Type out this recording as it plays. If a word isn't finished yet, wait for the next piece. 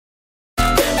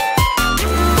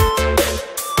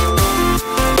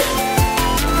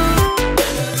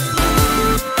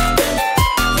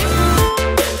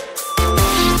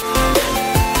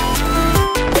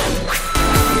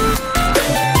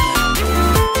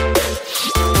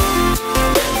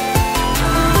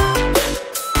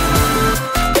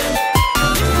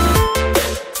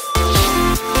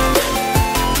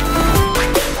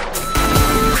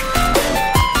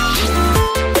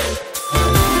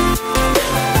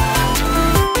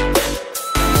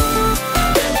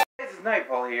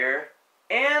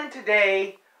And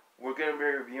today, we're going to be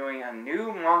reviewing a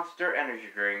new Monster energy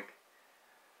drink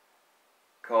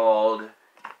called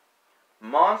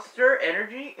Monster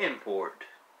Energy Import.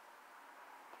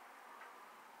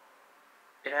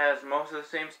 It has most of the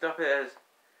same stuff as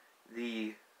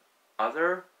the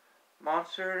other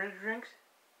Monster energy drinks,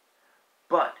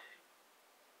 but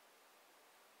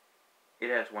it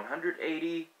has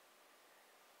 180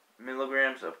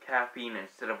 milligrams of caffeine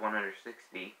instead of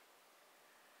 160.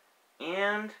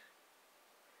 And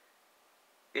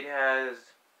it has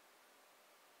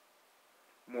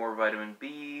more vitamin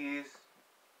B's.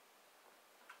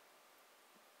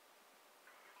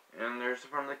 And there's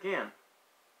from the can.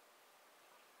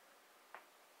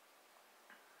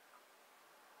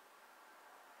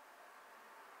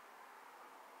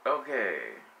 Okay.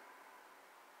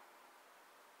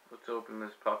 Let's open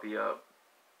this puppy up.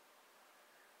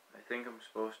 I think I'm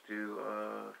supposed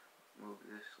to move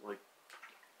this like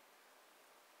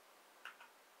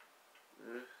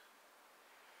this.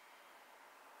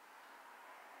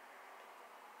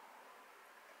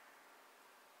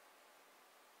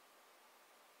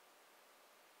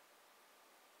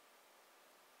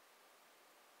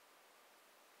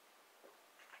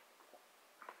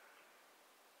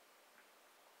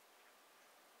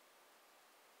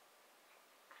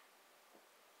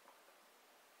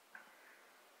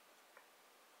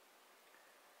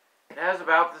 It has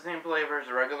about the same flavor as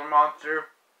a regular Monster.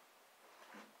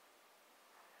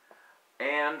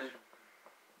 And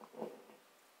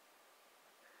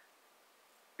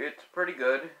it's pretty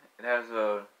good. It has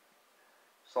a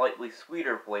slightly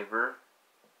sweeter flavor,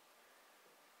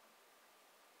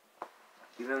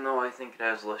 even though I think it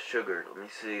has less sugar. Let me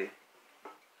see,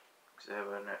 because I have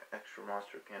an extra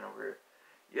Monster can over here.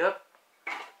 Yep.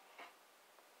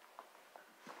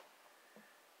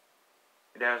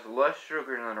 It has less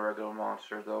sugar than a regular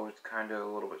Monster, though it's kind of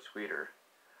a little bit sweeter.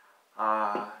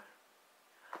 I'm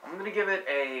going to give it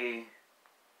a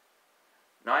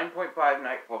 9.5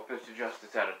 Nightfall Fist of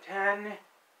Justice out of 10.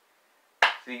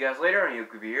 See you guys later on You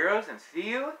Could Be Heroes, and see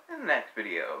you in the next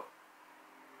video.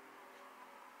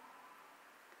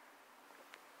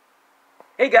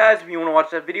 Hey guys, if you want to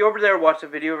watch that video over there, watch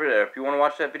that video over there. If you want to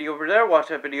watch that video over there, watch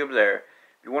that video over there.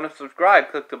 If you want to subscribe,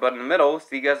 click the button in the middle.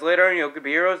 See you guys later on You Could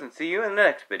Be Heroes, and see you in the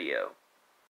next video.